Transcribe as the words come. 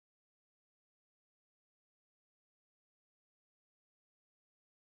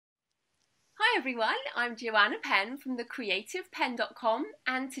Hi everyone, I'm Joanna Penn from thecreativepenn.com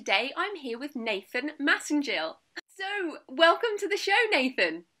and today I'm here with Nathan Massengill. So, welcome to the show,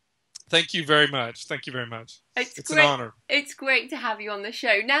 Nathan. Thank you very much. Thank you very much. It's It's an great. honor. It's great to have you on the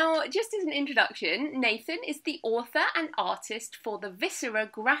show. Now, just as an introduction, Nathan is the author and artist for the Viscera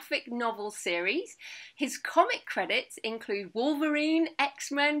graphic novel series. His comic credits include Wolverine,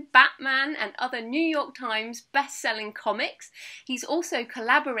 X-Men, Batman, and other New York Times best-selling comics. He's also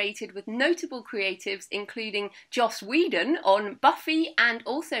collaborated with notable creatives including Joss Whedon on Buffy and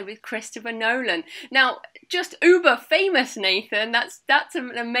also with Christopher Nolan. Now, just uber famous, Nathan. That's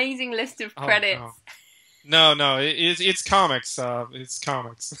an amazing list of Oh credits. no, no. It's comics. It's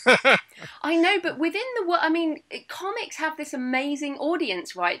comics. I know, but within the world, I mean, comics have this amazing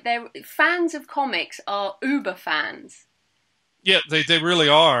audience, right? They're fans of comics are uber fans. Yeah, they really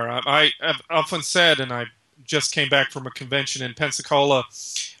are. I've often said, and I just came back from a convention in Pensacola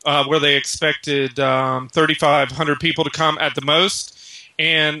where they expected 3,500 people to come at the most.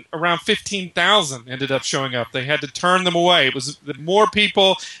 And around 15,000 ended up showing up. They had to turn them away. It was more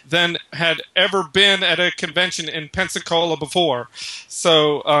people than had ever been at a convention in Pensacola before.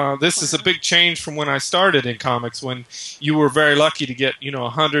 So this is a big change from when I started in comics, when you were very lucky to get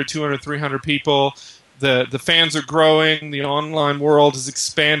 100, 200, 300 people. The fans are growing. The online world is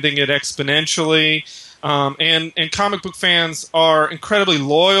expanding it exponentially. And comic book fans are incredibly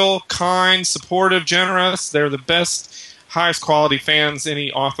loyal, kind, supportive, generous. They're the best, highest quality fans any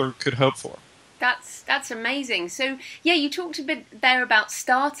author could hope for. That's amazing. So yeah, you talked a bit there about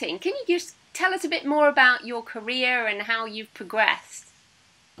starting. Can you just tell us a bit more about your career and how you've progressed?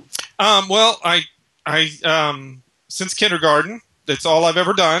 Well, since kindergarten, that's all I've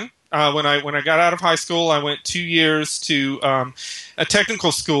ever done. When I got out of high school, I went 2 years to a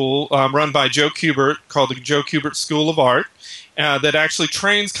technical school run by Joe Kubert called the Joe Kubert School of Art that actually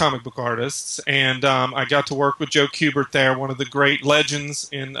trains comic book artists. And I got to work with Joe Kubert there, one of the great legends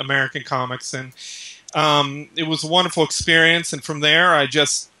in American comics. And it was a wonderful experience. And from there,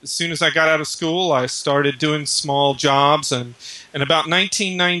 as soon as I got out of school, I started doing small jobs. And in about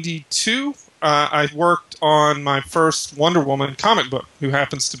 1992, I worked on my first Wonder Woman comic book, who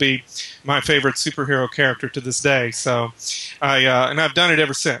happens to be my favorite superhero character to this day. So, and I've done it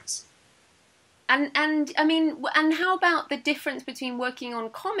ever since. And I mean, and how about the difference between working on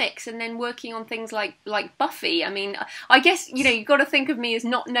comics and then working on things like Buffy? I mean, I guess you've got to think of me as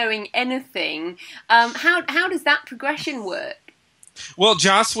not knowing anything. How does that progression work? Well,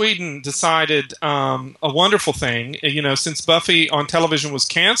 Joss Whedon decided a wonderful thing, since Buffy on television was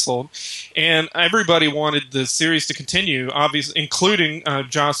canceled, and everybody wanted the series to continue, obviously, including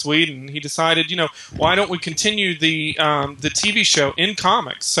Joss Whedon. He decided, why don't we continue the TV show in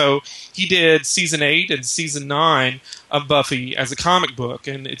comics? So he did season 8 and season 9 of Buffy as a comic book,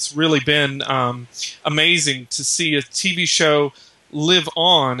 and it's really been amazing to see a TV show live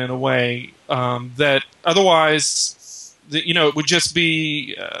on in a way that otherwise, it would just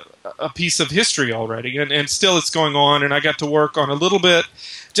be a piece of history already, and still it's going on. And I got to work on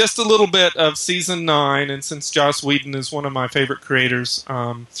just a little bit of season 9. And since Joss Whedon is one of my favorite creators,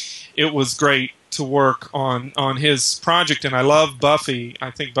 it was great to work on his project. And I love Buffy.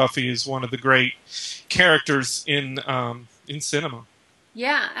 I think Buffy is one of the great characters in cinema.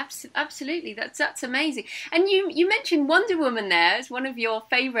 Yeah, absolutely. That's amazing. And you mentioned Wonder Woman there as one of your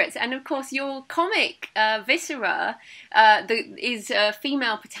favorites, and of course your comic Viscera is a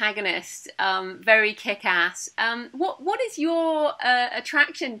female protagonist, very kick-ass. What is your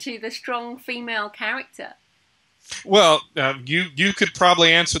attraction to the strong female character? Well, you could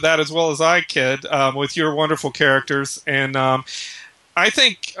probably answer that as well as I could with your wonderful characters, and I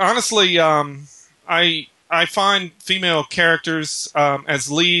think honestly, I find female characters as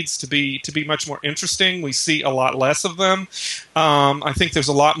leads to be much more interesting. We see a lot less of them. I think there's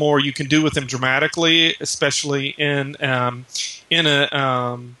a lot more you can do with them dramatically, especially in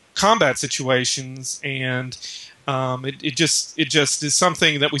combat situations, and it just is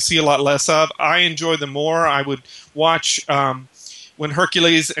something that we see a lot less of. I enjoy them more. I would watch. When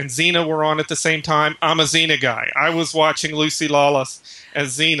Hercules and Xena were on at the same time, I'm a Xena guy. I was watching Lucy Lawless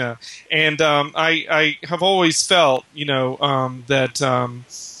as Xena, and I have always felt, that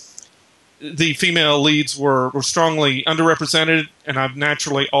the female leads were strongly underrepresented, and I've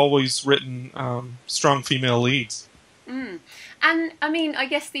naturally always written strong female leads. Mm. And I mean, I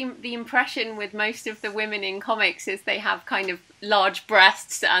guess the impression with most of the women in comics is they have kind of large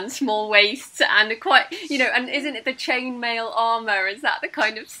breasts and small waists and quite, and isn't it the chainmail armor? Is that the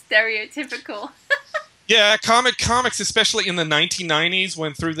kind of stereotypical? Yeah, comics, especially in the 1990s,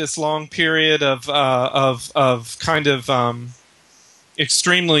 went through this long period of kind of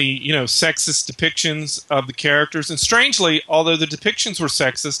extremely, sexist depictions of the characters. And strangely, although the depictions were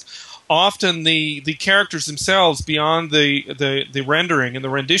sexist, often the characters themselves, beyond the rendering and the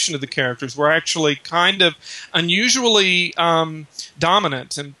rendition of the characters, were actually kind of unusually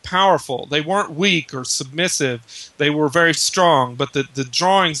dominant and powerful. They weren't weak or submissive. They were very strong, but the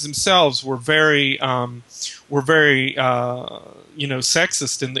drawings themselves were very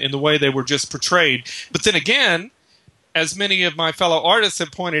sexist in the way they were just portrayed. But then again, as many of my fellow artists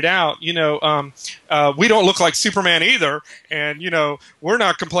have pointed out, we don't look like Superman either, and we're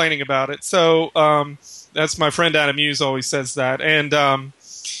not complaining about it. So that's my friend Adam Hughes always says that, and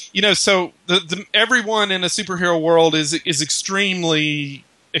so everyone in a superhero world is extremely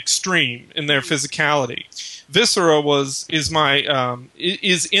extreme in their physicality. Viscera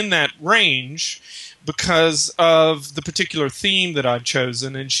is in that range because of the particular theme that I've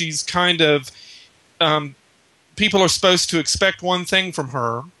chosen, and she's kind of people are supposed to expect one thing from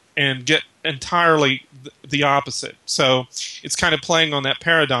her and get entirely the opposite. So it's kind of playing on that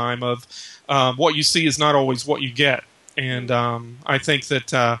paradigm of what you see is not always what you get. And I think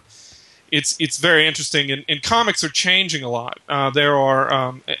that it's very interesting. And comics are changing a lot. There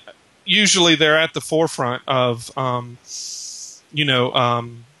are usually they're at the forefront of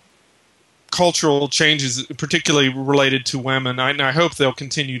cultural changes, particularly related to women. I hope they'll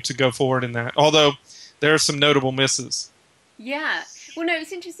continue to go forward in that. Although there are some notable misses. Yeah. Well, no,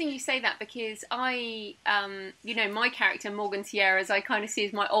 it's interesting you say that because I, my character, Morgan Sierras, I kind of see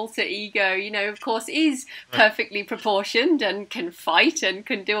as my alter ego, of course, is perfectly proportioned and can fight and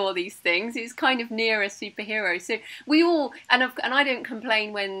can do all these things. It's kind of near a superhero. So we all, and I don't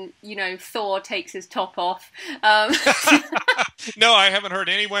complain when, Thor takes his top off. No, I haven't heard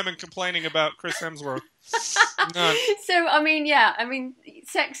any women complaining about Chris Hemsworth. None. So,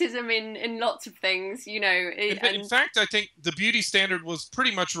 sexism in lots of things, In fact, I think the beauty standard was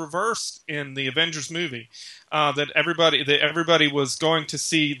pretty much reversed in the Avengers movie. That everybody was going to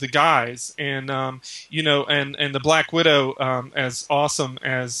see the guys, and and the Black Widow, as awesome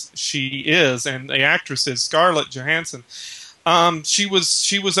as she is, and the actress is Scarlett Johansson. She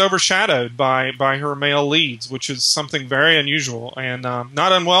was overshadowed by her male leads, which is something very unusual and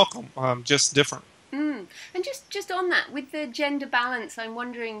not unwelcome, just different. And just on that, with the gender balance, I'm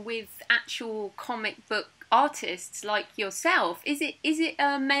wondering, with actual comic book artists like yourself, is it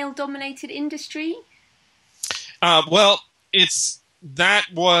a male-dominated industry? Well, that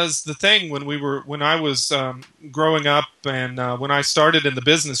was the thing when I was growing up, and when I started in the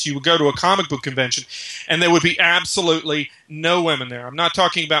business. You would go to a comic book convention, and there would be absolutely no women there. I'm not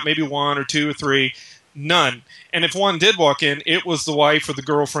talking about maybe one or two or three. None. And if one did walk in, it was the wife or the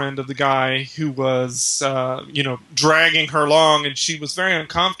girlfriend of the guy who was, dragging her along, and she was very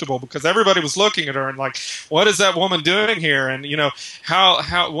uncomfortable because everybody was looking at her and like, what is that woman doing here? And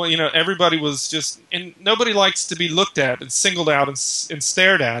everybody was just, and nobody likes to be looked at and singled out and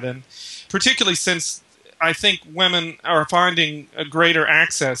stared at, and particularly since I think women are finding a greater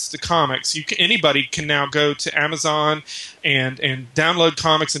access to comics. Anybody can now go to Amazon and download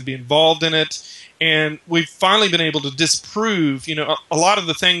comics and be involved in it. And we've finally been able to disprove, a lot of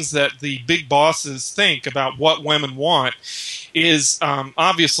the things that the big bosses think about what women want is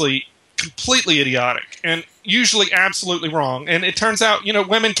obviously completely idiotic and usually absolutely wrong. And it turns out,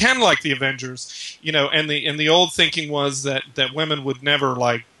 women can like the Avengers, and the old thinking was that women would never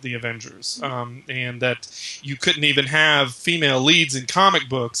like the Avengers, and that you couldn't even have female leads in comic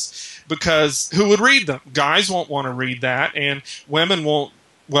books because who would read them? Guys won't want to read that, and women won't.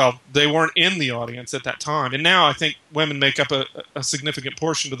 Well, they weren't in the audience at that time. And now I think women make up a significant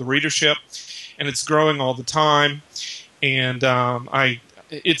portion of the readership, and it's growing all the time. And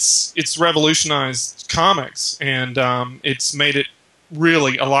it's revolutionized comics, and it's made it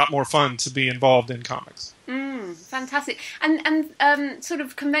really a lot more fun to be involved in comics. Fantastic. And sort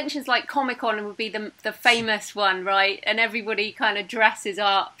of conventions like Comic-Con would be the famous one, right? And everybody kind of dresses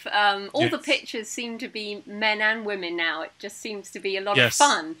up. All the pictures seem to be men and women now. It just seems to be a lot of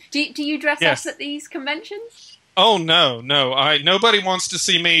fun. Do you dress up at these conventions? Oh no! Nobody wants to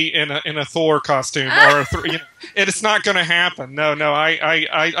see me in a Thor costume or it's not going to happen. No.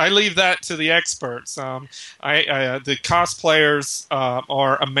 I leave that to the experts. The cosplayers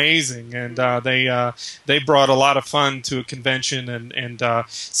are amazing, and they brought a lot of fun to a convention, and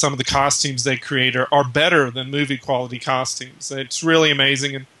some of the costumes they create are better than movie quality costumes. It's really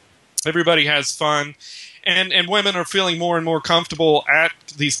amazing, and everybody has fun, and women are feeling more and more comfortable at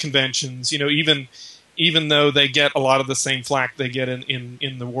these conventions. Even though they get a lot of the same flack they get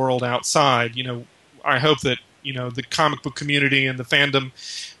in the world outside, I hope that the comic book community and the fandom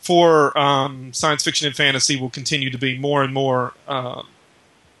for science fiction and fantasy will continue to be more and more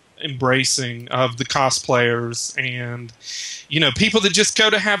embracing of the cosplayers and, people that just go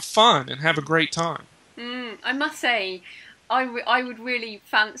to have fun and have a great time. I must say, I would really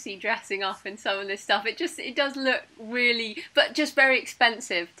fancy dressing up in some of this stuff. It does look really, but just very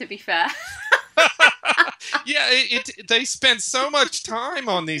expensive, to be fair. Yeah, they spend so much time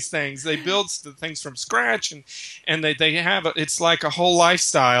on these things. They build the things from scratch, and they have it's like a whole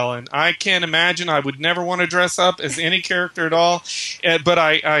lifestyle. And I can't imagine. I would never want to dress up as any character at all. But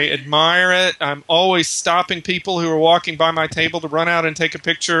I admire it. I'm always stopping people who are walking by my table to run out and take a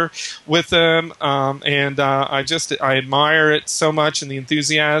picture with them. And I admire it so much, and the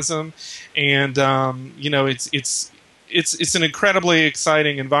enthusiasm. And it's an incredibly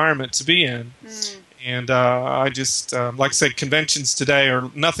exciting environment to be in. And I just, like I said, conventions today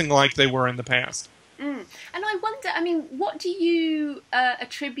are nothing like they were in the past. And I wonder, what do you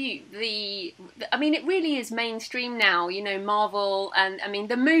attribute it really is mainstream now, Marvel, and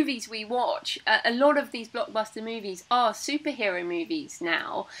the movies we watch, a lot of these blockbuster movies are superhero movies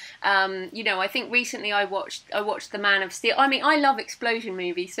now. I think recently I watched The Man of Steel. I love explosion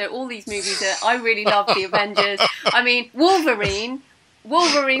movies, so all these movies I really love the Avengers.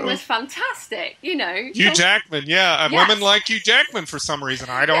 Wolverine was fantastic, Hugh Jackman, yeah. Yes. Women like Hugh Jackman for some reason.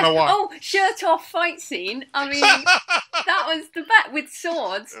 I don't know why. Oh, shirt-off fight scene. That was the best, with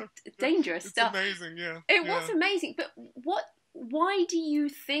swords. Dangerous stuff. It's amazing, yeah. It was amazing. But why do you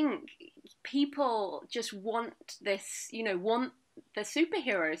think people just want this, want the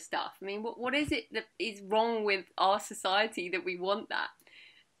superhero stuff? What is it that is wrong with our society that we want that?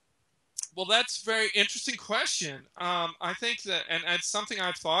 Well, that's a very interesting question. I think that, and it's something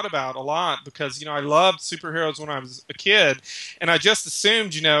I've thought about a lot because, I loved superheroes when I was a kid, and I just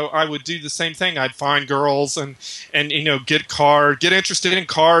assumed, I would do the same thing. I'd find girls and get interested in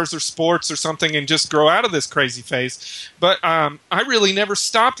cars or sports or something and just grow out of this crazy phase. But I really never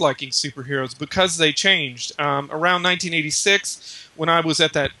stopped liking superheroes because they changed. Around 1986, when I was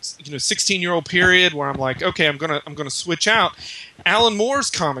at that 16-year-old period where I'm like, okay, I'm gonna switch out, Alan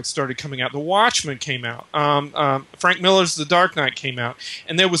Moore's comics started coming out. The Watchmen came out. Frank Miller's The Dark Knight came out,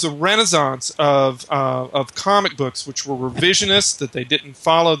 and there was a renaissance of comic books which were revisionist, that they didn't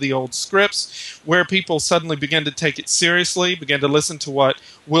follow the old scripts, where people suddenly began to take it seriously, began to listen to what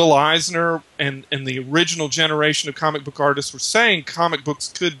Will Eisner and the original generation of comic book artists were saying comic books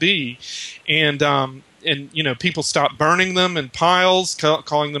could be, and people stopped burning them in piles,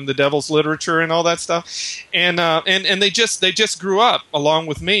 calling them the devil's literature and all that stuff, and they just grew up along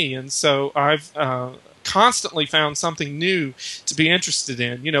with me, and so I've constantly found something new to be interested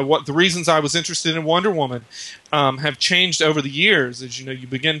in. What the reasons I was interested in Wonder Woman have changed over the years. As you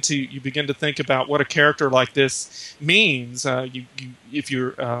begin to think about what a character like this means. If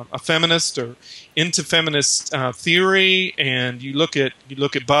you're a feminist or into feminist theory, and you look at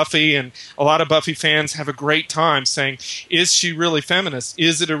Buffy, and a lot of Buffy fans have a great time saying, "Is she really feminist?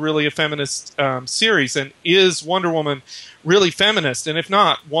 Is it really a feminist series? And is Wonder Woman really feminist? And if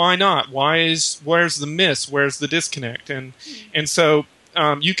not, why not? Where's the miss? Where's the disconnect?" And so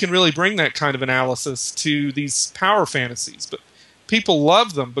you can really bring that kind of analysis to these power fantasies, but people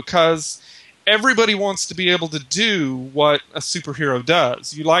love them because everybody wants to be able to do what a superhero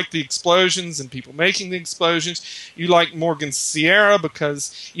does. You like the explosions and people making the explosions. You like Morgan Sierra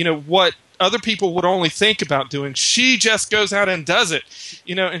because, what other people would only think about doing, she just goes out and does it,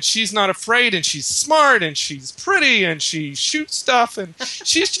 and she's not afraid, and she's smart, and she's pretty, and she shoots stuff, and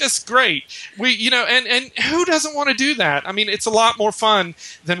she's just great. And who doesn't want to do that? It's a lot more fun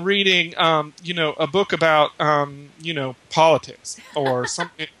than reading, a book about, politics or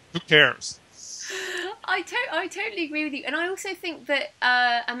something. Who cares? I totally agree with you, and I also think that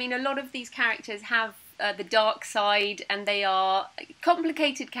a lot of these characters have the dark side, and they are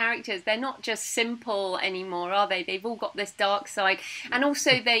complicated characters. They're not just simple anymore, are they? They've all got this dark side, and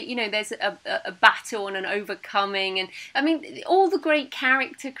also there's a battle and an overcoming, and all the great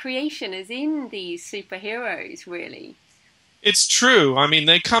character creation is in these superheroes, really. It's true.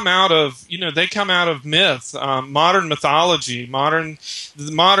 They come out of myth, modern mythology,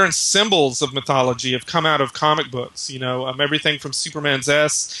 the modern symbols of mythology have come out of comic books. Everything from Superman's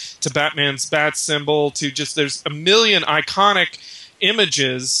S to Batman's bat symbol to there's a million iconic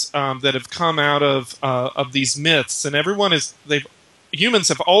images that have come out of these myths, and humans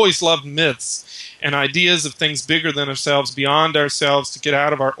have always loved myths and ideas of things bigger than ourselves, beyond ourselves, to get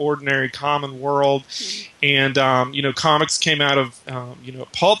out of our ordinary common world. And comics came out of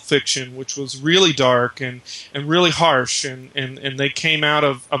pulp fiction, which was really dark and really harsh, and they came out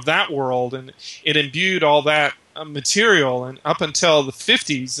of that world, and it imbued all that material, and up until the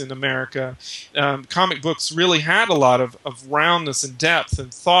 50s in America, comic books really had a lot of roundness and depth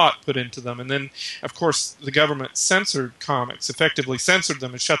and thought put into them. And then, of course, the government censored comics, effectively censored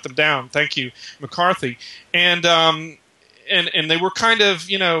them and shut them down. Thank you, McCarthy. And they were kind of,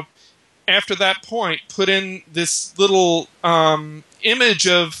 after that point, put in this little image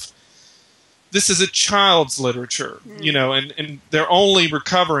of this is a child's literature, and they're only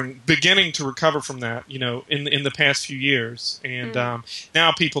beginning to recover from that, in the past few years. And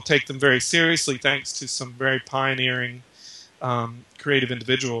now people take them very seriously thanks to some very pioneering creative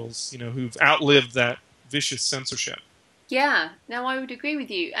individuals, who've outlived that vicious censorship. Yeah, no, I would agree with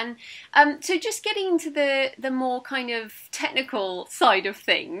you. And so just getting into the more kind of technical side of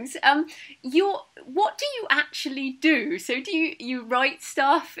things, what do you actually do? So do you write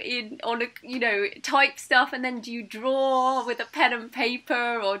stuff type stuff, and then do you draw with a pen and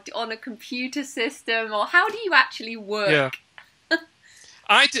paper or on a computer system, or how do you actually work? Yeah.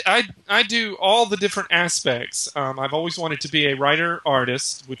 I do all the different aspects. I've always wanted to be a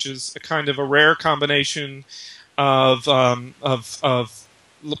writer-artist, which is a kind of a rare combination of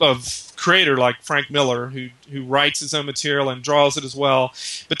creator like Frank Miller, who writes his own material and draws it as well.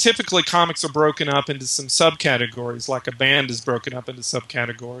 But typically comics are broken up into some subcategories, like a band is broken up into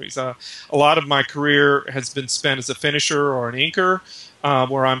subcategories. A lot of my career has been spent as a finisher or an inker,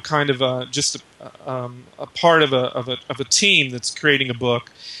 where I'm kind of just a part of a team that's creating a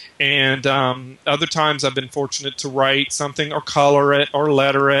book. And other times I've been fortunate to write something or color it or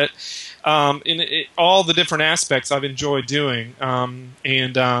letter it. All the different aspects I've enjoyed doing,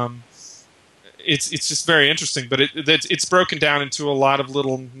 it's just very interesting. But it's broken down into a lot of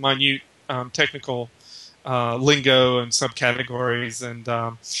little minute technical lingo and subcategories, and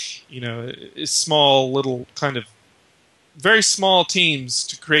small little kind of very small teams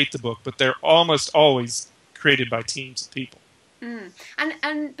to create the book. But they're almost always created by teams of people.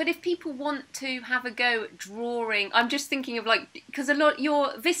 But if people want to have a go at drawing, I'm just thinking of because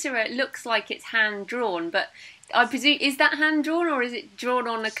your Viscera looks like it's hand drawn, but I presume, is that hand drawn or is it drawn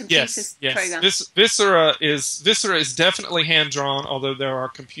on a computer program? Yes. Viscera is definitely hand drawn, although there are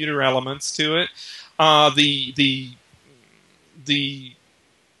computer elements to it. The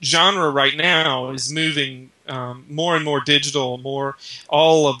genre right now is moving more and more digital.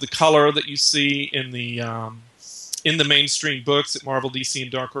 All of the color that you see in the mainstream books at Marvel, DC, and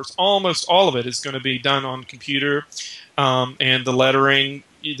Dark Horse, almost all of it is going to be done on computer. And the lettering,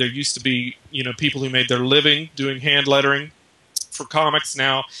 there used to be, people who made their living doing hand lettering for comics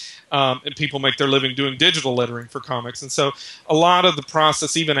now, and people make their living doing digital lettering for comics. And so a lot of the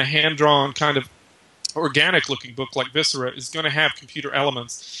process, even a hand-drawn kind of organic-looking book like Viscera, is going to have computer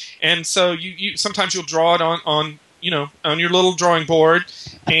elements. And so sometimes you'll draw it on your little drawing board,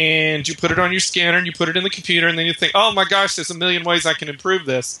 and you put it on your scanner, and you put it in the computer, and then you think, oh my gosh, there's a million ways I can improve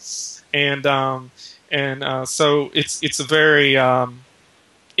this. And so it's a very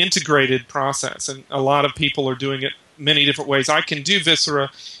integrated process, and a lot of people are doing it many different ways. I can do Viscera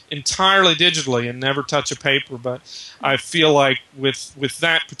entirely digitally and never touch a paper, but I feel like with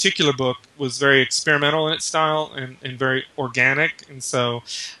that particular book was very experimental in its style and very organic, and so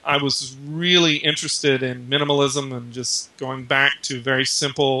I was really interested in minimalism and just going back to very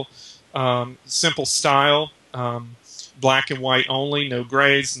simple style, black and white only, no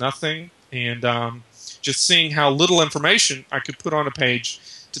grays, nothing, and just seeing how little information I could put on a page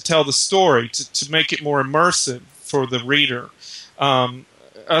to tell the story, to make it more immersive for the reader.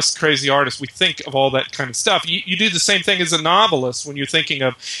 Us crazy artists, we think of all that kind of stuff. You do the same thing as a novelist when you're thinking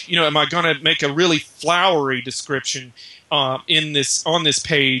of, am I going to make a really flowery description on this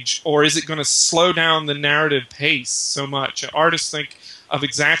page, or is it going to slow down the narrative pace so much? Artists think of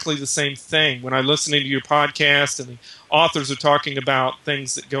exactly the same thing. When I'm listening to your podcast and the authors are talking about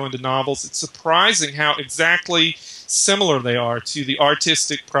things that go into novels, it's surprising how exactly similar they are to the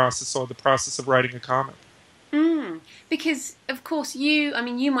artistic process or the process of writing a comic. Because of course you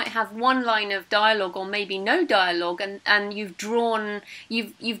might have one line of dialogue or maybe no dialogue, and you've drawn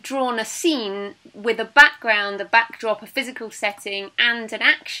a scene with a background, a backdrop, a physical setting, and an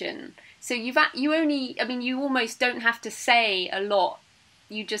action. So you almost don't have to say a lot.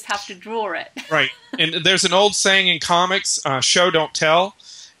 You just have to draw it. Right. And there's an old saying in comics, show don't tell.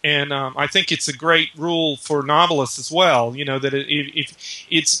 And I think it's a great rule for novelists as well, that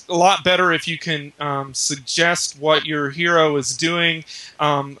it's a lot better if you can suggest what your hero is doing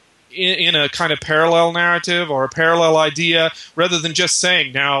in a kind of parallel narrative or a parallel idea, rather than just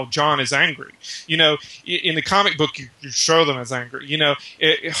saying, now John is angry. You know, in the comic book, you show them as angry. You know,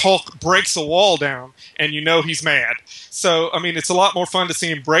 Hulk breaks a wall down, and you know he's mad. So, I mean, it's a lot more fun to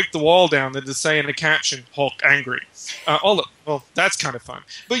see him break the wall down than to say in a caption, Hulk angry. Well, that's kind of fun.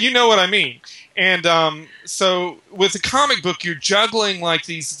 But you know what I mean. And so with a comic book, you're juggling like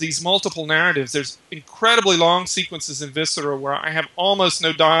these multiple narratives. There's incredibly long sequences in Viscera where I have almost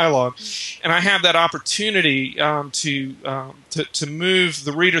no dialogue, and I have that opportunity to move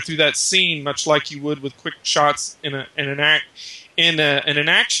the reader through that scene, much like you would with quick shots in an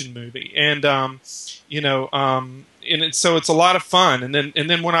action movie. And so it's a lot of fun. And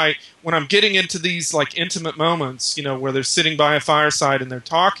then when I'm getting into these like intimate moments, you know, where they're sitting by a fireside and they're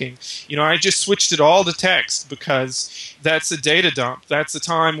talking, you know, I just switched it all to text, because that's a data dump. That's a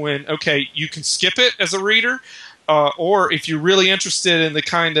time when, okay, you can skip it as a reader, or if you're really interested in the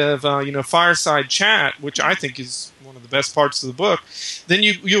kind of fireside chat, which I think is one of the best parts of the book, then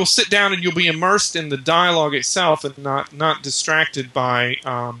you'll sit down and you'll be immersed in the dialogue itself and not distracted by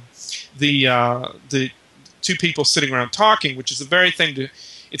the two people sitting around talking, which is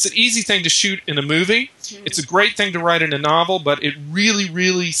it's an easy thing to shoot in a movie. Mm-hmm. It's a great thing to write in a novel, but it really,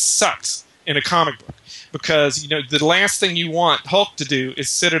 really sucks in a comic book, because, you know, the last thing you want Hulk to do is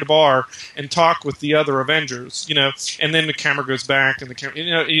sit at a bar and talk with the other Avengers, you know, and then the camera goes back and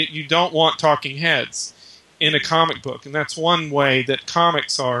you don't want talking heads in a comic book. And that's one way that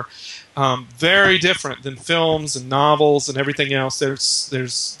comics are very different than films and novels and everything else.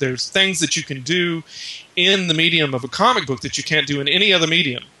 There's things that you can do in the medium of a comic book that you can't do in any other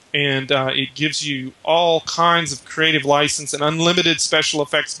medium, and it gives you all kinds of creative license and unlimited special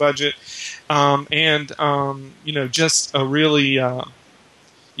effects budget, just a really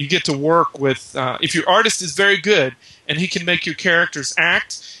you get to work with if your artist is very good and he can make your characters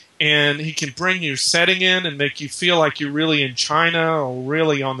act, and he can bring your setting in and make you feel like you're really in China or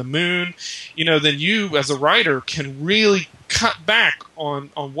really on the moon, you know, then you as a writer can really cut back on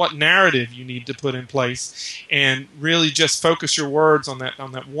what narrative you need to put in place and really just focus your words on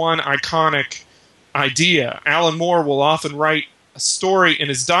that one iconic idea. Alan Moore will often write a story in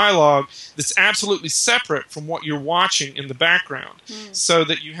his dialogue that's absolutely separate from what you're watching in the background, so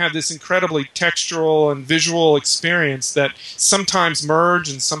that you have this incredibly textural and visual experience that sometimes merge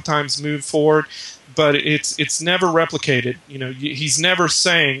and sometimes move forward, but it's never replicated. You know, he's never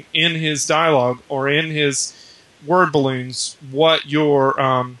saying in his dialogue or in his word balloons what you're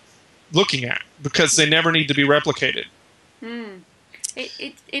looking at, because they never need to be replicated.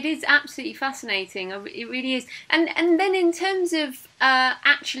 It is absolutely fascinating. It really is. And then in terms of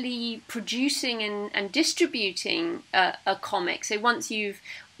actually producing and distributing a comic, so once you've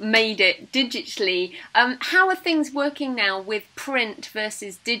made it digitally, how are things working now with print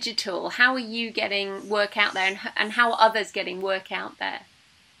versus digital? How are you getting work out there, and how are others getting work out there?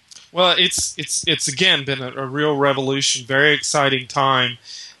 Well, it's again been a real revolution, very exciting time.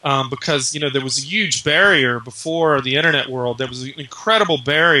 Because, you know, there was a huge barrier before the internet world. There was an incredible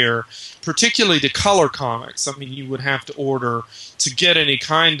barrier, particularly to color comics. I mean, you would have to order to get any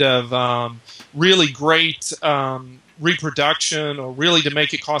kind of really great reproduction, or really to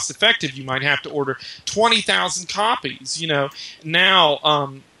make it cost effective, you might have to order 20,000 copies. You know,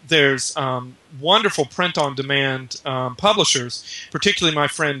 now there's wonderful print-on-demand publishers, particularly my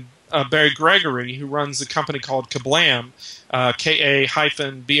friend Barry Gregory, who runs a company called Kablam,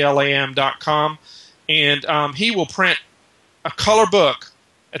 ka-blam.com, and he will print a color book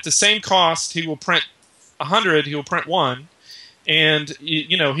at the same cost. He will print 100, he will print one, and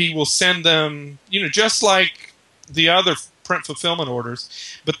you know, he will send them, you know, just like the other print fulfillment orders,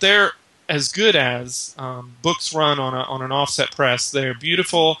 but they're as good as books run on an offset press. They're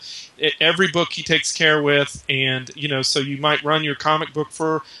beautiful. Every book he takes care with, and you know, so you might run your comic book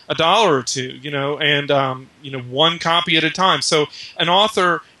for $1 or $2, you know, and you know, one copy at a time. So an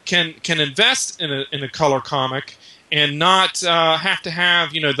author can invest in a color comic and not have to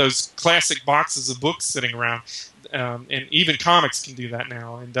have, you know, those classic boxes of books sitting around. And even comics can do that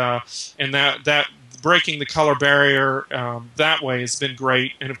now, and that breaking the color barrier that way has been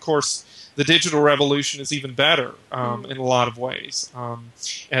great. And of course, the digital revolution is even better in a lot of ways.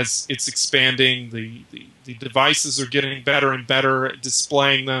 As it's expanding, the devices are getting better and better at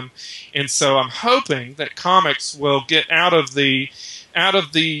displaying them, and so I'm hoping that comics will get out of the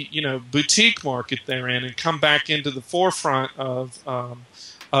you know, boutique market they're in and come back into the forefront of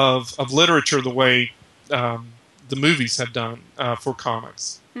literature, the way the movies have done for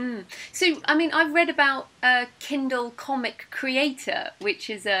comics. So, I mean, I've read about Kindle Comic Creator, which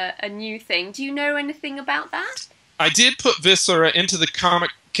is a new thing. Do you know anything about that? I did put Viscera into the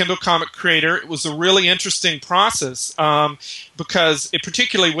Kindle Comic Creator. It was a really interesting process because it,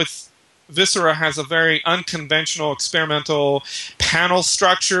 particularly with Viscera, has a very unconventional experimental panel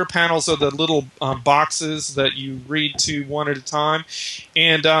structure. Panels are the little boxes that you read to one at a time.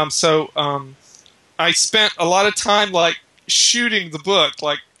 And so I spent a lot of time like shooting the book.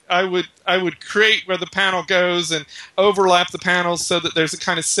 Like I would create where the panel goes and overlap the panels so that there's a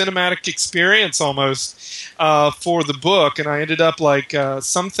kind of cinematic experience almost for the book. And I ended up like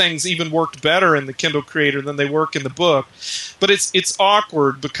some things even worked better in the Kindle Creator than they work in the book. But it's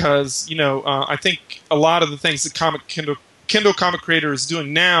awkward because, you know, I think a lot of the things that Kindle Comic Creator is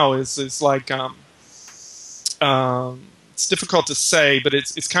doing now is like it's difficult to say, but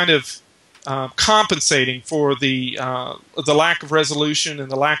it's kind of compensating for the lack of resolution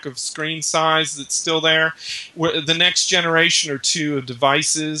and the lack of screen size that's still there. The next generation or two of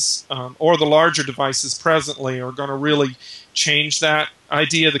devices, or the larger devices presently, are going to really change that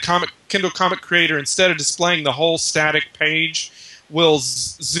idea. The Kindle Comic Creator, instead of displaying the whole static page, will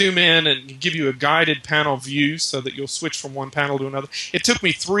zoom in and give you a guided panel view so that you'll switch from one panel to another. It took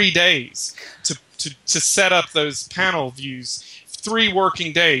me 3 days to set up those panel views. 3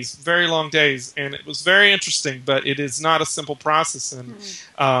 working days, very long days, and it was very interesting. But it is not a simple process, and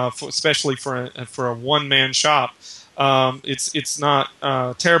especially for a one-man shop, it's not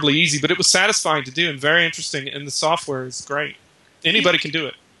terribly easy. But it was satisfying to do and very interesting. And the software is great. Anybody can do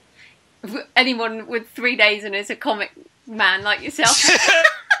it. Anyone with 3 days and is a comic man like yourself.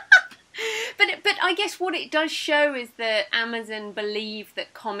 But I guess what it does show is that Amazon believe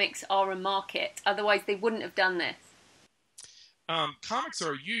that comics are a market. Otherwise, they wouldn't have done this. Comics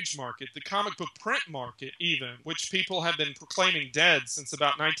are a huge market. The comic book print market, even, which people have been proclaiming dead since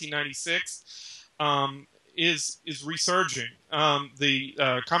about 1996, is resurging.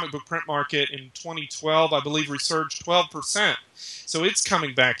 The comic book print market in 2012, I believe, resurged 12%. So it's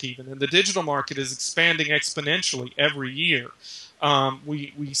coming back even. And the digital market is expanding exponentially every year.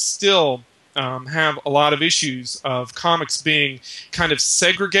 We still have a lot of issues of comics being kind of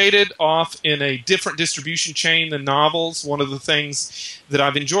segregated off in a different distribution chain than novels. One of the things that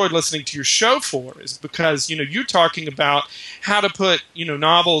I've enjoyed listening to your show for is because, you know, you're talking about how to put, you know,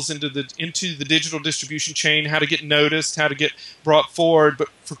 novels into the digital distribution chain, how to get noticed, how to get brought forward. But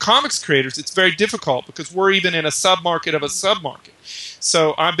for comics creators, it's very difficult because we're even in a submarket of a submarket.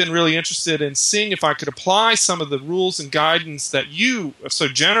 So I've been really interested in seeing if I could apply some of the rules and guidance that you so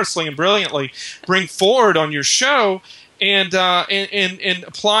generously and brilliantly bring forward on your show, and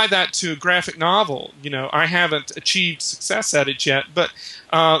apply that to a graphic novel. You know, I haven't achieved success at it yet, but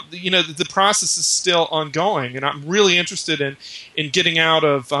you know, the process is still ongoing, and I'm really interested in getting out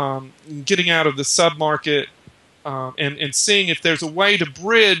of the submarket and seeing if there's a way to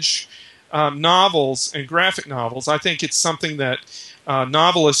bridge novels and graphic novels. I think it's something that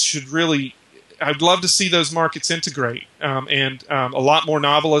novelists should really, I'd love to see those markets integrate, and a lot more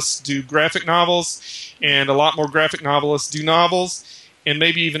novelists do graphic novels, and a lot more graphic novelists do novels, and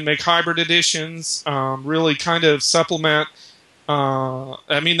maybe even make hybrid editions, really kind of supplement.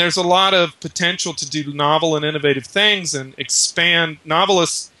 I mean, there's a lot of potential to do novel and innovative things and expand.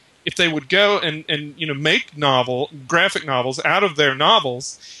 Novelists, if they would go and you know, make graphic novels out of their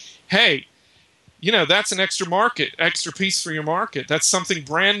novels, hey, you know, that's an extra piece for your market. That's something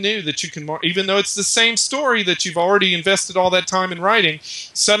brand new that you can, even though it's the same story that you've already invested all that time in writing,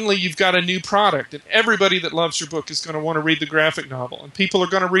 suddenly you've got a new product, and everybody that loves your book is going to want to read the graphic novel, and people are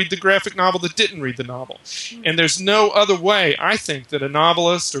going to read the graphic novel that didn't read the novel. And there's no other way, I think, that a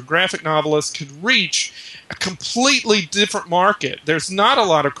novelist or graphic novelist could reach a completely different market. There's not a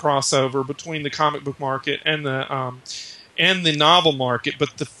lot of crossover between the comic book market and the novel market,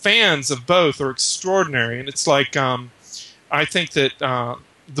 but the fans of both are extraordinary. And it's like, I think that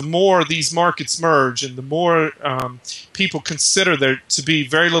the more these markets merge and the more people consider there to be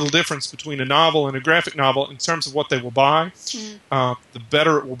very little difference between a novel and a graphic novel in terms of what they will buy, the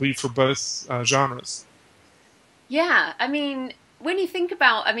better it will be for both genres. Yeah, I mean, when you think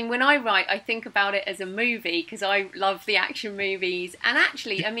about, I mean, when I write, I think about it as a movie because I love the action movies. And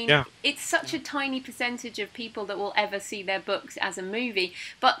actually, I mean, it's such a tiny percentage of people that will ever see their books as a movie.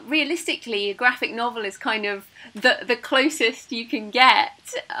 But realistically, a graphic novel is kind of the closest you can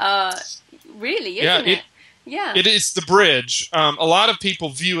get, really, isn't it? Yeah. It is the bridge. A lot of people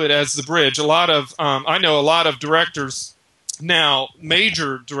view it as the bridge. A lot of, I know a lot of directors now,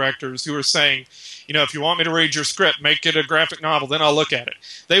 major directors, who are saying, you know, if you want me to read your script, make it a graphic novel, then I'll look at it.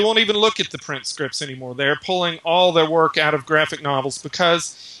 They won't even look at the print scripts anymore. They're pulling all their work out of graphic novels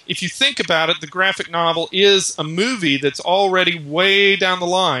because if you think about it, the graphic novel is a movie that's already way down the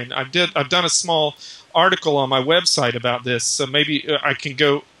line. I've done a small article on my website about this, so maybe I can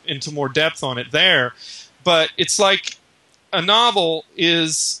go into more depth on it there. But it's like a novel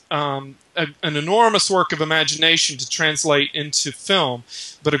is an enormous work of imagination to translate into film,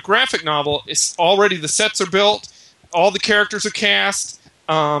 but a graphic novel is already, the sets are built, all the characters are cast,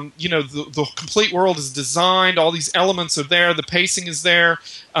 the complete world is designed, all these elements are there, the pacing is there,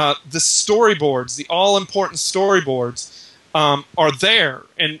 the storyboards, the all-important storyboards are there.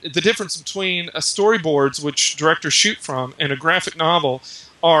 And the difference between a storyboards, which directors shoot from, and a graphic novel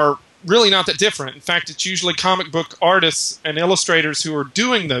are really not that different. In fact, it's usually comic book artists and illustrators who are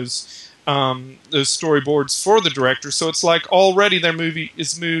doing those storyboards for the director. So it's like already their movie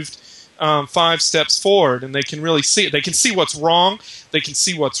is moved 5 steps forward, and they can really see it. They can see what's wrong, they can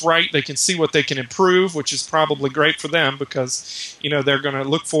see what's right, they can see what they can improve, which is probably great for them because they're going to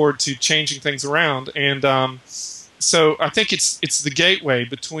look forward to changing things around. And so I think it's the gateway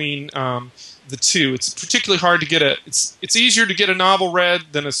between the two. It's particularly hard to get it's easier to get a novel read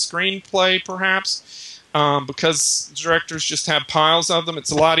than a screenplay, perhaps, because directors just have piles of them.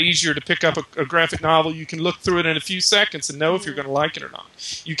 It's a lot easier to pick up a graphic novel. You can look through it in a few seconds and know if you're going to like it or not.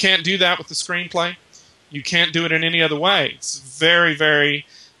 You can't do that with the screenplay. You can't do it in any other way. It's very, very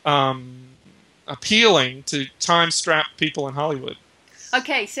appealing to time-strapped people in Hollywood.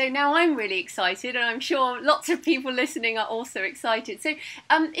 Okay, so now I'm really excited, and I'm sure lots of people listening are also excited. So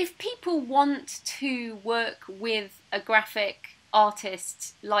if people want to work with a graphic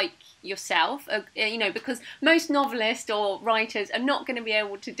artist like yourself, because most novelists or writers are not going to be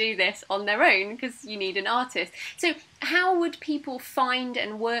able to do this on their own because you need an artist. So how would people find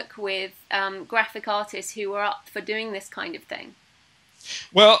and work with graphic artists who are up for doing this kind of thing?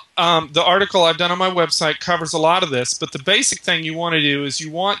 Well, the article I've done on my website covers a lot of this, but the basic thing you want to do is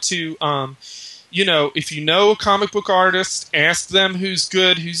you want to, if you know a comic book artist, ask them who's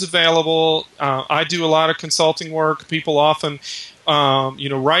good, who's available. I do a lot of consulting work. People often,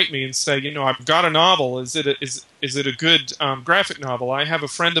 write me and say, I've got a novel. Is it a good graphic novel? I have a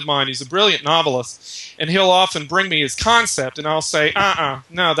friend of mine who's a brilliant novelist, and he'll often bring me his concept, and I'll say,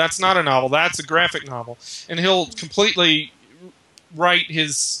 no, that's not a novel. That's a graphic novel. And he'll completely write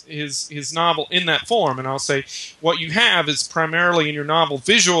his novel in that form, and I'll say, what you have is primarily in your novel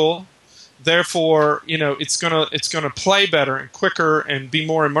visual, therefore it's gonna play better and quicker and be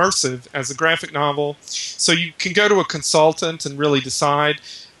more immersive as a graphic novel. So you can go to a consultant and really decide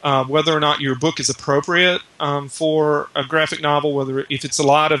whether or not your book is appropriate for a graphic novel. If it's a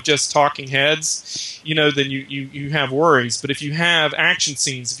lot of just talking heads, then you have worries. But if you have action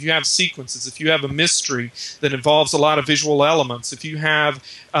scenes, if you have sequences, if you have a mystery that involves a lot of visual elements, if you have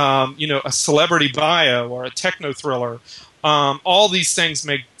a celebrity bio or a techno thriller, all these things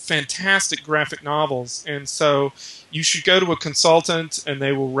make fantastic graphic novels. And so you should go to a consultant, and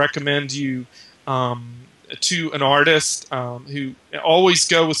they will recommend you to an artist. Who always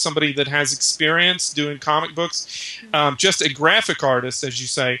go with somebody that has experience doing comic books. Just a graphic artist, as you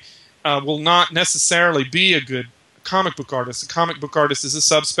say, will not necessarily be a good comic book artist. A comic book artist is a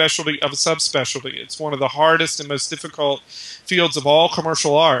subspecialty of a subspecialty. It's one of the hardest and most difficult fields of all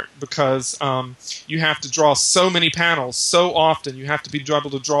commercial art because you have to draw so many panels so often. You have to be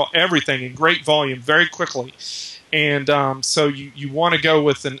able to draw everything in great volume very quickly. And so you want to go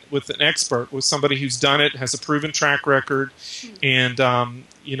with an expert, with somebody who's done it, has a proven track record, and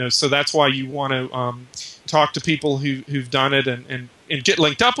so that's why you want to talk to people who've done it and get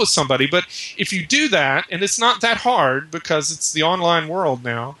linked up with somebody. But if you do that, and it's not that hard because it's the online world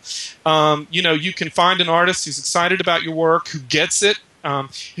now, you can find an artist who's excited about your work, who gets it,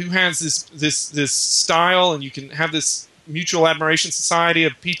 who has this style, and you can have this mutual admiration society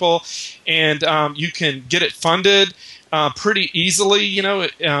of people, and you can get it funded pretty easily.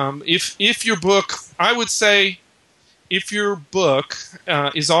 If your book, I would say, if your book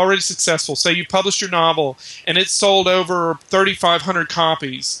is already successful, say you published your novel and it's sold over 3,500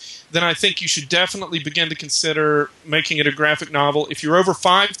 copies, then I think you should definitely begin to consider making it a graphic novel. If you're over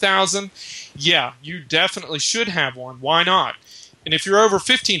 5,000, yeah, you definitely should have one. Why not? And if you're over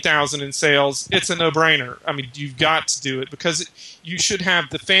 15,000 in sales, it's a no-brainer. I mean, you've got to do it because you should have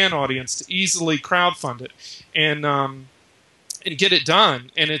the fan audience to easily crowdfund it and get it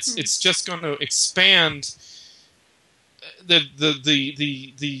done. And it's just going to expand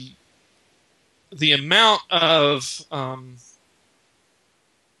the amount of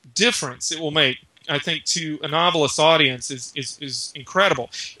difference it will make. I think to a novelist audience is incredible.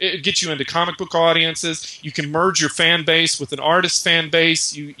 It gets you into comic book audiences. You can merge your fan base with an artist fan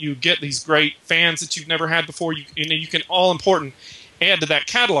base. You get these great fans that you've never had before. You can, all important, add to that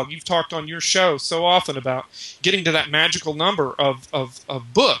catalog. You've talked on your show so often about getting to that magical number of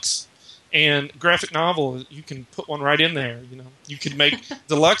books And graphic novel, you can put one right in there. You know, you could make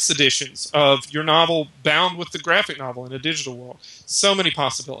deluxe editions of your novel bound with the graphic novel in a digital world. So many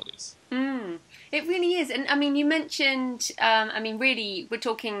possibilities. It really is. And I mean, you mentioned, really, we're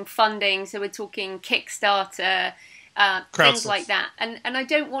talking funding, so we're talking Kickstarter, things like that. And I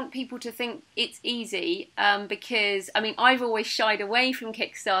don't want people to think it's easy, because, I mean, I've always shied away from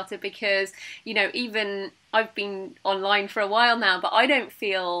Kickstarter because, you know, even I've been online for a while now, but I don't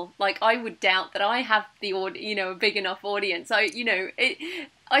feel like, I would doubt that I have a big enough audience.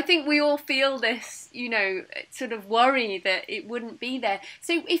 I think we all feel this, you know, sort of worry that it wouldn't be there.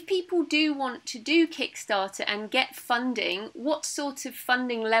 So if people do want to do Kickstarter and get funding, what sort of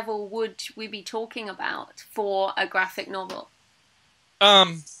funding level would we be talking about for a graphic novel?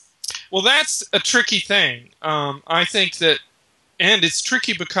 Well, that's a tricky thing. I think that, and it's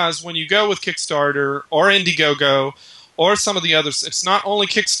tricky because when you go with Kickstarter or Indiegogo or some of the others, it's not only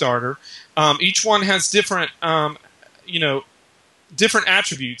Kickstarter. Each one has different, different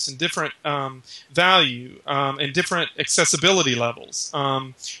attributes and different value and different accessibility levels.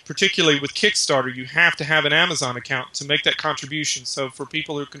 Particularly with Kickstarter, you have to have an Amazon account to make that contribution. So for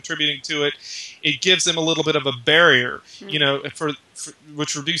people who are contributing to it, it gives them a little bit of a barrier, you know,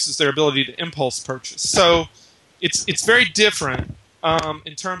 which reduces their ability to impulse purchase. So it's very different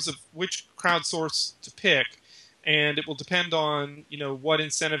in terms of which crowdsource to pick. And it will depend on, you know, what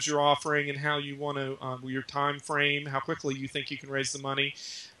incentives you're offering and how you want to, your time frame, how quickly you think you can raise the money.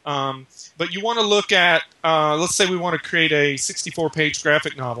 But you want to look at, let's say we want to create a 64-page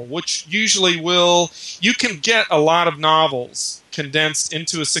graphic novel, which usually you can get a lot of novels condensed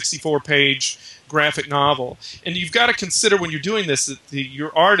into a 64-page graphic novel. And you've got to consider when you're doing this that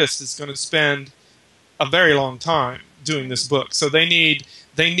your artist is going to spend a very long time doing this book. So they need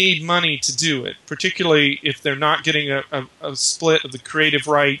money to do it, particularly if they're not getting a split of the creative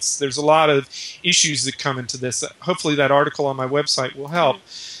rights. There's a lot of issues that come into this. Hopefully that article on my website will help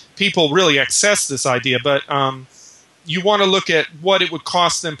people really access this idea. But you want to look at what it would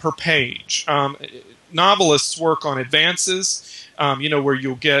cost them per page. Novelists work on advances, where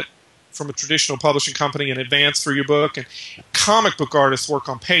you'll get from a traditional publishing company an advance for your book, and comic book artists work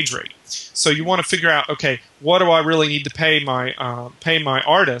on page rate. So you want to figure out, okay, what do I really need to pay my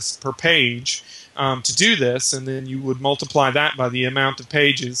artist per page to do this, and then you would multiply that by the amount of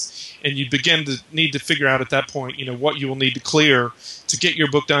pages, and you begin to need to figure out at that point, you know, what you will need to clear to get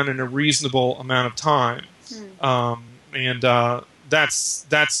your book done in a reasonable amount of time. That's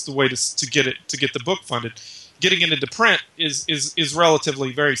the way to get the book funded. Getting it into print is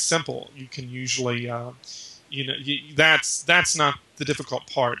relatively very simple. You can usually, that's not the difficult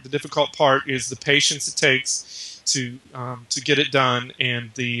part. The difficult part is the patience it takes to get it done,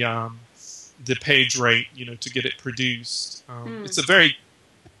 and the page rate, you know, to get it produced. It's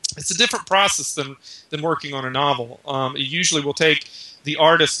a different process than working on a novel. It usually will take the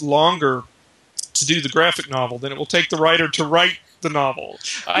artist longer to do the graphic novel than it will take the writer to write the novel.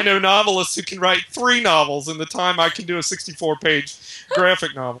 I know novelists who can write 3 novels in the time I can do a 64-page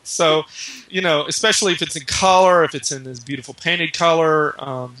graphic novel. So, you know, especially if it's in color, if it's in this beautiful painted color,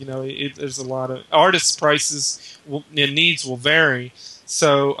 there's a lot of artists' prices and needs will vary.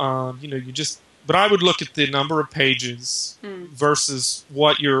 So, but I would look at the number of pages versus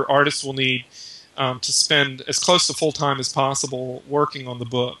what your artist will need to spend as close to full-time as possible working on the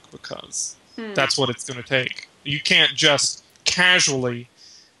book, because that's what it's going to take. You can't just casually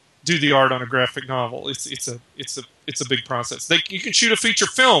do the art on a graphic novel. It's a big process. You can shoot a feature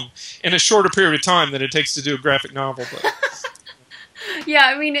film in a shorter period of time than it takes to do a graphic novel. But yeah,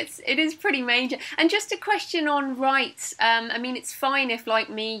 I mean, it is pretty major. And just a question on rights. I mean, it's fine if, like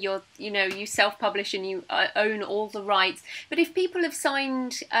me, you self-publish and you own all the rights. But if people have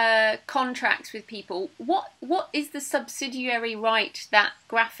signed contracts with people, what is the subsidiary right that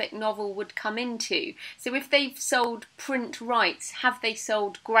graphic novel would come into? So if they've sold print rights, have they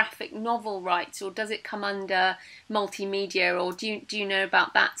sold graphic novel rights, or does it come under multimedia, or do you know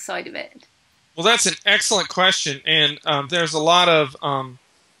about that side of it? Well, that's an excellent question, and there's a lot of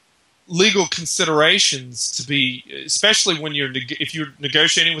legal considerations to be, especially when if you're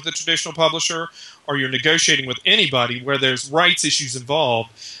negotiating with a traditional publisher or you're negotiating with anybody where there's rights issues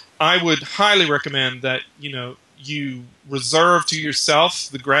involved. I would highly recommend that you reserve to yourself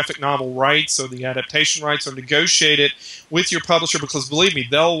the graphic novel rights or the adaptation rights, or negotiate it with your publisher, because believe me,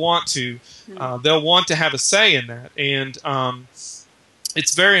 they'll want to have a say in that. And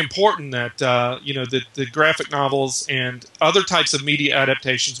it's very important that the graphic novels and other types of media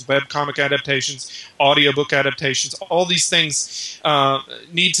adaptations, webcomic adaptations, audiobook adaptations, all these things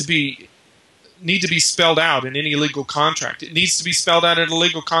need to be need to be spelled out in any legal contract. It needs to be spelled out in a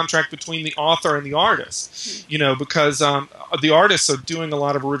legal contract between the author and the artist, because the artists are doing a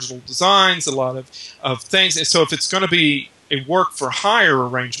lot of original designs, a lot of things. And so if it's going to be a work for hire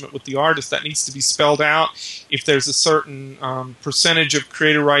arrangement with the artist, that needs to be spelled out. If there's a certain percentage of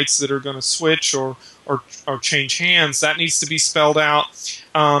creator rights that are going to switch or change hands, that needs to be spelled out.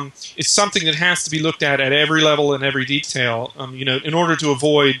 It's something that has to be looked at every level and every detail, in order to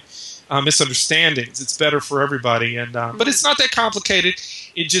avoid misunderstandings. It's better for everybody, but it's not that complicated.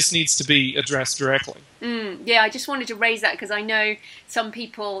 It just needs to be addressed directly. Yeah, I just wanted to raise that because I know some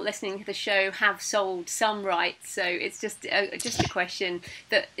people listening to the show have sold some rights, so it's just a question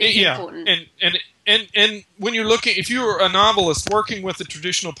that is important. And when you're looking, if you're a novelist working with a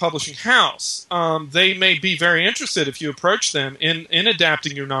traditional publishing house, they may be very interested if you approach them in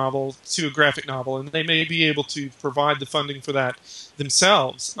adapting your novel to a graphic novel, and they may be able to provide the funding for that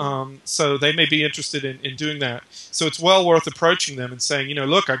themselves. So they may be interested in doing that. So it's well worth approaching them and saying,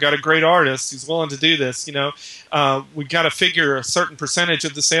 look, I got a great artist who's willing to do this. We've got to figure a certain percentage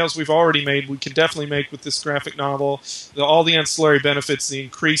of the sales we've already made we can definitely make with this graphic novel. All the ancillary benefits, the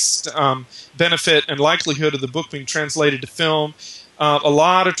increased benefit and likelihood of the book being translated to film. A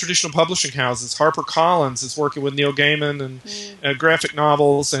lot of traditional publishing houses, HarperCollins is working with Neil Gaiman and graphic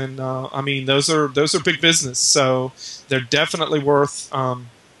novels, and those are big business. So they're definitely worth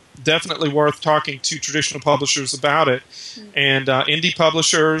talking to traditional publishers about it. And indie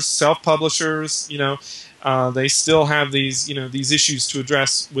publishers, self-publishers, they still have these issues to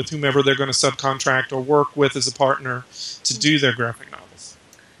address with whomever they're going to subcontract or work with as a partner to do their graphic novels.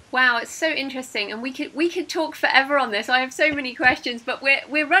 Wow, it's so interesting, and we could talk forever on this. I have so many questions, but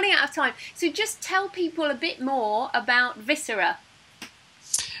we're running out of time. So just tell people a bit more about Viscera.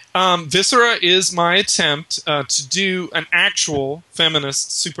 Viscera is my attempt to do an actual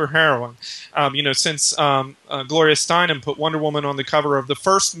feminist superheroine. Since Gloria Steinem put Wonder Woman on the cover of the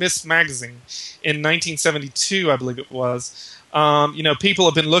first Miss magazine in 1972, I believe it was. People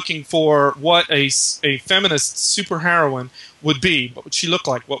have been looking for what a feminist superheroine would be. What would she look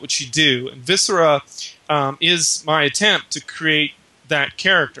like? What would she do? And Viscera is my attempt to create that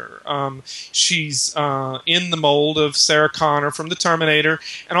character. She's in the mold of Sarah Connor from The Terminator,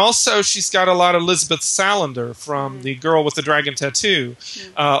 and also she's got a lot of Elizabeth Salander from The Girl with the Dragon Tattoo.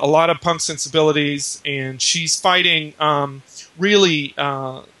 A lot of punk sensibilities, and she's fighting really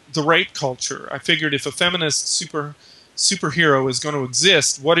the rape culture. I figured if a feminist superhero is going to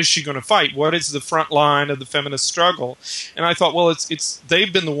exist, what is she going to fight? What is the front line of the feminist struggle? And I thought, well,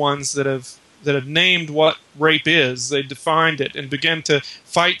 they've been the ones that have named what rape is. They defined it and began to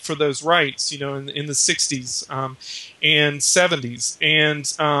fight for those rights, in the 60s and 70s.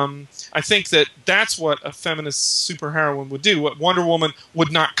 And I think that's what a feminist superheroine would do. What Wonder Woman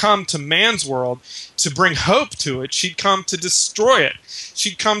would not come to man's world to bring hope to it. She'd come to destroy it.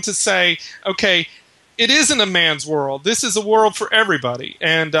 She'd come to say, okay, it isn't a man's world. This is a world for everybody.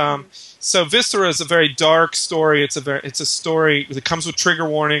 And so Viscera is a very dark story. It's a story that comes with trigger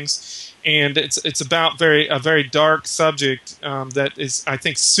warnings, and it's about a very dark subject that is, I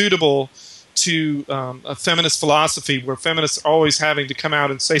think, suitable to a feminist philosophy, where feminists are always having to come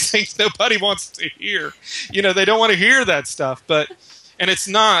out and say things nobody wants to hear. They don't want to hear that stuff, and it's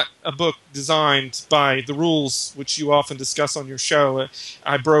not a book designed by the rules which you often discuss on your show.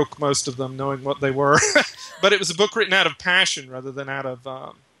 I broke most of them knowing what they were. But it was a book written out of passion rather than out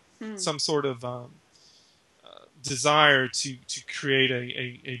of some sort of desire to create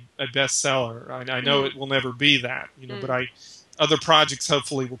a bestseller. I know it will never be that, but other projects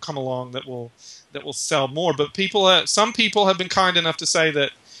hopefully will come along that will sell more. But some people have been kind enough to say that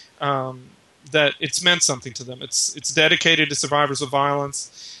that it's meant something to them. It's dedicated to survivors of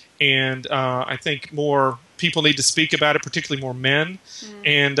violence, and I think more people need to speak about it, particularly more men.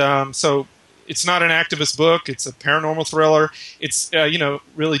 And so it's not an activist book. It's a paranormal thriller. It's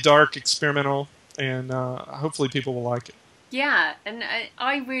really dark, experimental, and hopefully people will like it. Yeah, and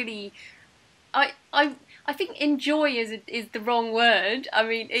I think enjoy is the wrong word. I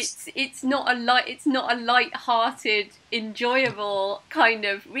mean, it's not a light-hearted, enjoyable kind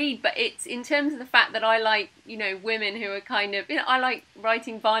of read, but it's in terms of the fact that I like women who are kind of I like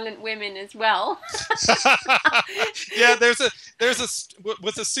writing violent women as well. Yeah, there's a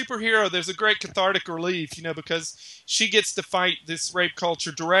with a superhero, there's a great cathartic relief, because she gets to fight this rape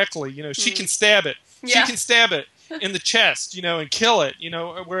culture directly. She can stab it. She can stab it. in the chest, and kill it,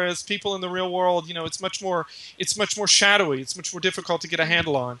 whereas people in the real world, it's much more shadowy. It's much more difficult to get a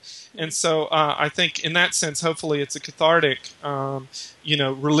handle on. And so I think in that sense, hopefully it's a cathartic,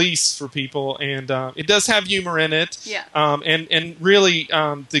 release for people. And it does have humor in it. Yeah. And really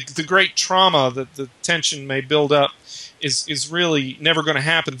the great trauma that the tension may build up is really never going to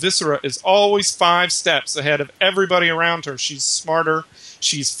happen. Viscera is always 5 steps ahead of everybody around her. She's smarter.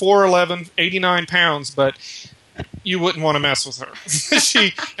 She's 4'11", 89 pounds, but you wouldn't want to mess with her.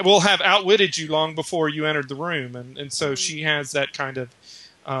 She will have outwitted you long before you entered the room, and so she has that kind of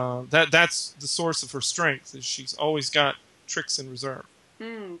that's the source of her strength. Is she's always got tricks in reserve.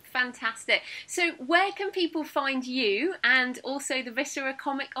 Fantastic. So where can people find you and also the Viscera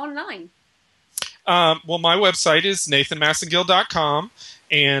comic online? Well, my website is nathanmassengill.com,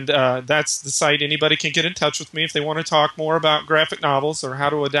 and that's the site anybody can get in touch with me if they want to talk more about graphic novels or how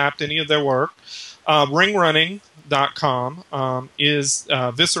to adapt any of their work. Ringrunning.com is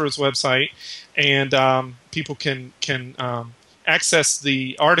Viscera's website, and people can access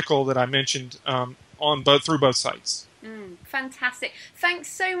the article that I mentioned through both sites. Fantastic.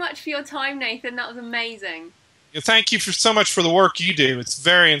 Thanks so much for your time, Nathan. That was amazing. Thank you so much for the work you do. It's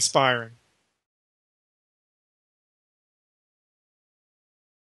very inspiring.